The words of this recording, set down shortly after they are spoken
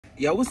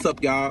Yo, what's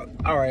up, y'all?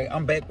 All right,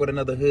 I'm back with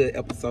another hood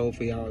episode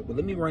for y'all. But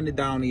let me run it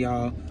down to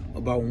y'all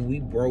about when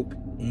we broke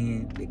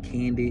in the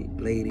Candy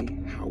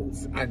Lady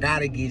house. I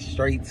gotta get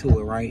straight to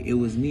it, right? It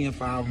was me and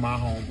 5 of my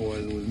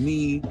homeboys. It was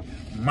me,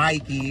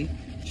 Mikey,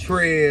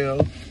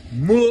 Trail,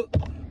 Mook,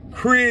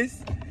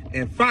 Chris,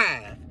 and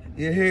 5.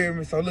 You hear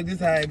me? So look, this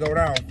is how it go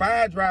down.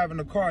 5 driving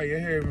the car, you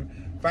hear me?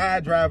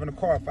 5 driving the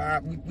car.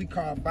 5, we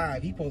call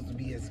 5. He supposed to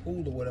be at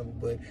school or whatever,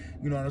 but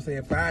you know what I'm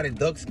saying? 5 done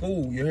duck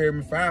school. You hear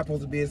me? 5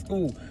 supposed to be at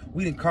school.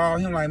 We didn't call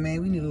him like,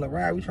 man, we need a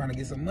ride. We trying to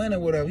get some money or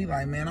whatever. He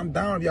like, man, I'm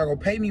down if y'all gonna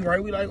pay me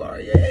right. We like, all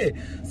right, yeah.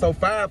 So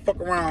 5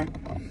 fuck around.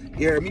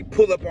 You hear me?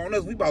 Pull up on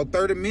us. We about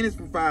 30 minutes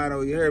from 5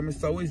 though. You hear me?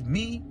 So it's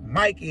me,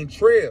 Mike, and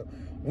Trail.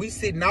 We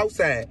sitting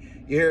outside.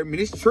 You hear me?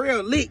 This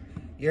Trail lit.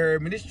 You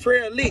heard me? This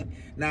Trail lit.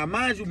 Now,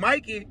 mind you,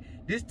 Mikey,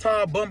 this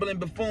tall bumbling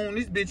buffoon,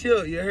 this bitch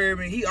here, you heard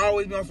me? He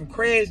always be on some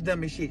crash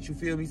dummy shit, you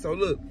feel me? So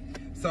look,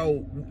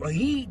 so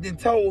he done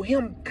told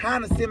him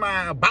kind of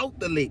semi about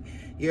the lick.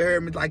 You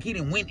heard me? Like he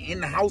done went in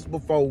the house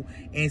before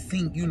and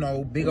seen, you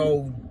know, big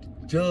old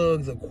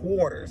jugs of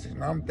quarters.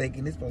 And I'm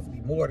thinking it's supposed to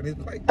be more than this.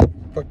 Like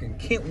fucking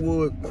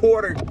Kentwood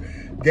quarter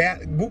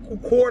jugs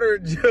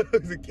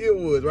of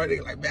Kentwoods, right? They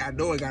like, man, I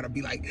know it gotta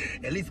be like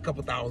at least a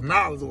couple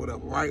 $1,000s or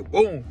whatever, right?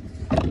 Boom.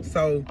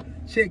 So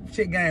check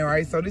game,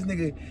 right? So this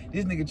nigga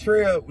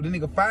Trail, the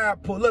nigga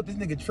 5 pull up, this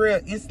nigga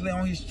Trail instantly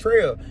on his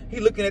trail.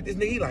 He looking at this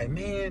nigga, he like,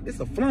 man, this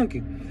a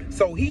flunky.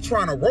 So he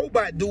trying to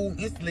robot dude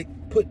instantly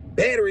put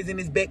batteries in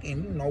his back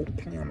and, you know,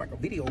 playing like a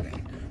video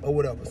game or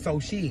whatever. So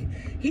shit,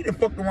 he done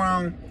fucked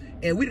around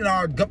and we done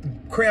all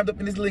crammed up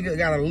in this nigga. He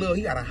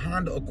got a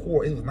Honda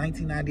Accord. It was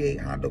 1998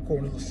 Honda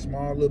Accord. It was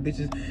small little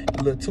bitches,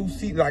 a little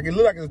 2-seater. Like it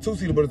look like it's a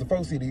 2-seater, but it's a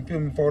 4-seater. You feel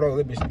me? 4 doors.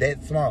 That bitch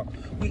that small.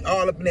 We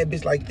all up in that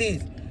bitch like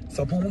this.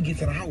 So when we get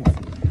to the house,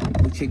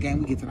 we check game,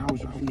 we get to the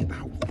house, y'all. We at the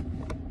house.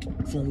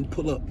 So when we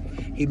pull up,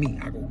 hit me,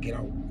 I go get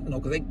out. You know,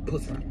 cause they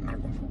put something, I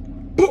go,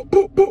 boop,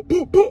 boop, boop,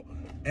 boop, boop.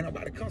 Ain't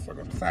nobody come, so I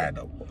go to the side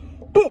though.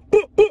 Boop,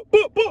 boop, boop,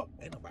 boop, boop.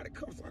 Ain't nobody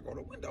come, so I go to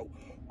the window.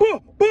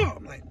 Boop, boop.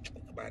 I'm like,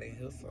 nobody in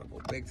here, so I go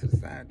back to the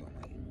side though.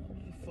 I'm like,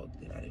 fuck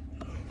that,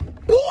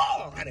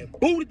 I done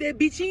booted that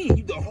bitch in.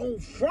 You the whole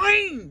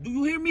frame. Do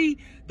you hear me?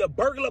 The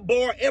burglar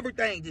bar,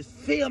 everything just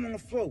fell on the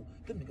floor.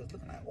 Them niggas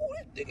looking like, oh,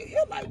 this nigga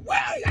here like,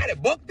 wow, I done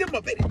bucked them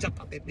up. They done jumped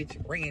out that bitch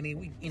and ran in.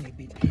 We in that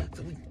bitch.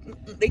 So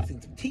they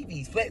seen some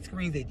TVs, flat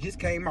screens that just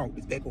came out.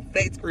 This back when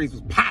flat screens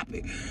was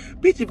popping.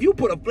 Bitch, if you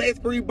put a flat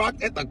screen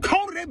box at the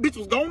corner, that bitch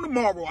was gone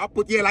tomorrow. I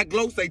put, yeah, like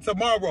Glow say,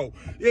 tomorrow.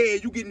 Yeah,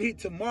 you getting hit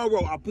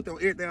tomorrow. I put on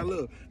everything I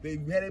love.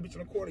 Then you had that bitch in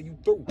the corner, you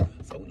through.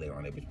 So we lay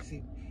on that bitch, we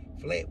see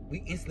flat,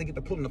 we instantly get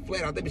to pulling the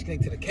flat out. That bitch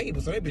connected to the cable,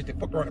 so that bitch they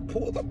fuck around and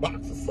pull the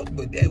box or something.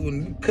 But that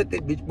when you cut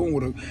that bitch boom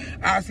with a,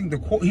 I seen the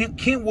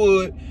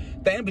Kentwood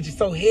thing. That bitch is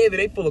so heavy,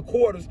 they full of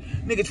quarters.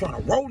 Nigga trying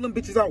to roll them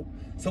bitches out.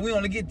 So we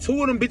only get 2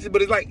 of them bitches,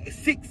 but it's like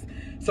 6.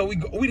 So we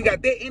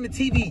got that in the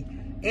TV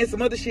and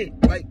some other shit,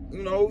 like,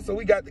 you know. So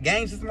we got the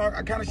game system, all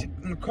kind of shit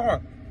in the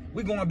car.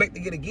 We going back to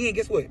get again.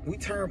 Guess what? We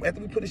turn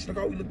after we put this shit in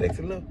the car. We look back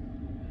to the left.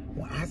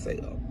 When I say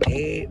a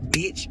bad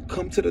bitch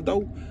come to the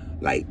door,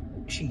 like.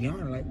 She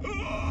yawning like,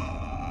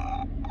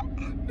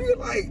 nigga,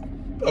 like,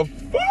 the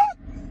fuck?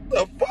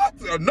 The fuck?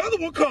 Another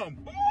one come.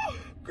 Oh,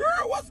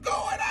 girl, what's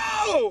going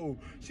on?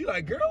 She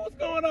like, girl, what's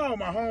going on?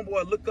 My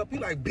homeboy look up. He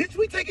like, bitch,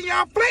 we taking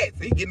y'all flats.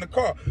 He get in the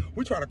car.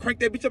 We try to crank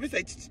that bitch up. He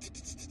say,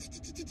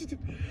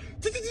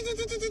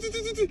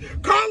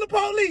 call the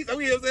police. Oh,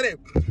 yeah, say that.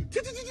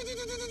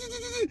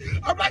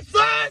 I'm like,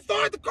 son,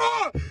 start the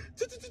car.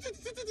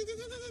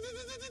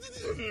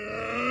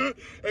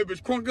 That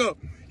bitch crunk up.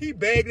 He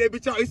bagged that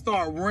bitch out. He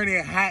started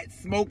running hot,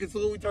 smoking.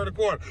 So we turn the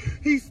corner.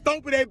 He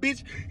stomping that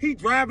bitch. He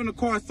driving the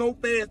car so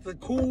fast to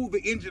cool the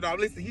engine off.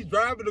 Listen, he's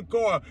driving the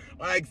car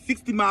like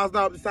 60 miles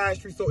down the side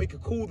street so it can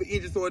cool the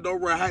engine so it don't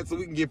run hot, so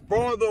we can get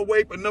farther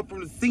away enough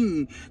from the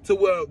scene to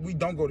where we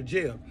don't go to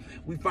jail.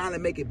 We finally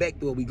make it back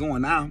to where we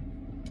going now.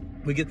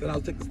 We get to the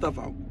house, take the stuff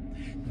out.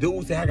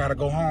 Dude said I gotta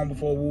go home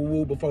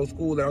before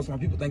school. That also when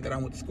people think that I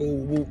went to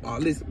school.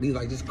 Listen, he's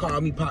like, just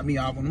call me, pop me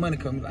off when the money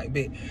comes. Like,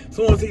 bet. As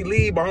soon as he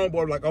leave, my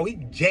homeboy like, oh, he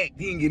jacked.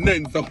 He didn't get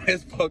nothing. So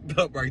that's fucked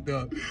up right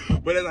there.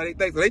 But that's how they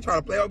think. So they try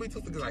to play on me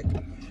too. So like,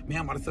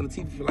 man, I'm about to sell a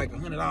TV for like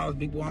 $100.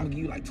 Big boy, I'm gonna give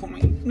you like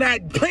 20. You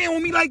not playing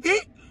with me like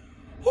that?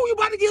 Who you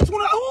about to give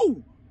 20?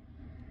 Who?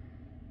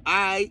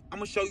 I'm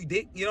gonna show you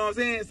dick. You know what I'm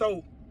saying?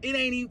 So it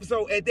ain't even.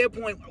 So at that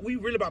point, we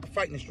really about to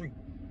fight in the street.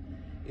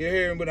 You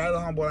hear him, but the other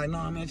homeboy like,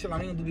 nah, man, chill out.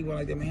 I ain't gonna do people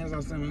like that, man. Hands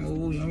off, son.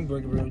 Ooh, let me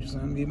break it real with you,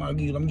 son. I'm gonna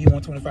give you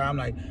 125. I'm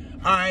like,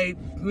 all right,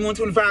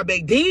 125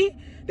 back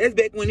then? That's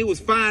back when it was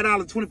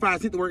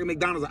 $5.25 to work at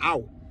McDonald's an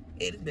hour.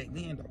 Yeah, this back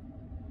then, though.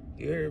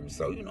 You hear me?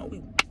 So, you know,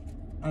 we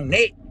on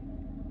that.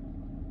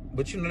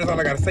 But, you know, that's all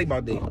I gotta say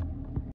about that.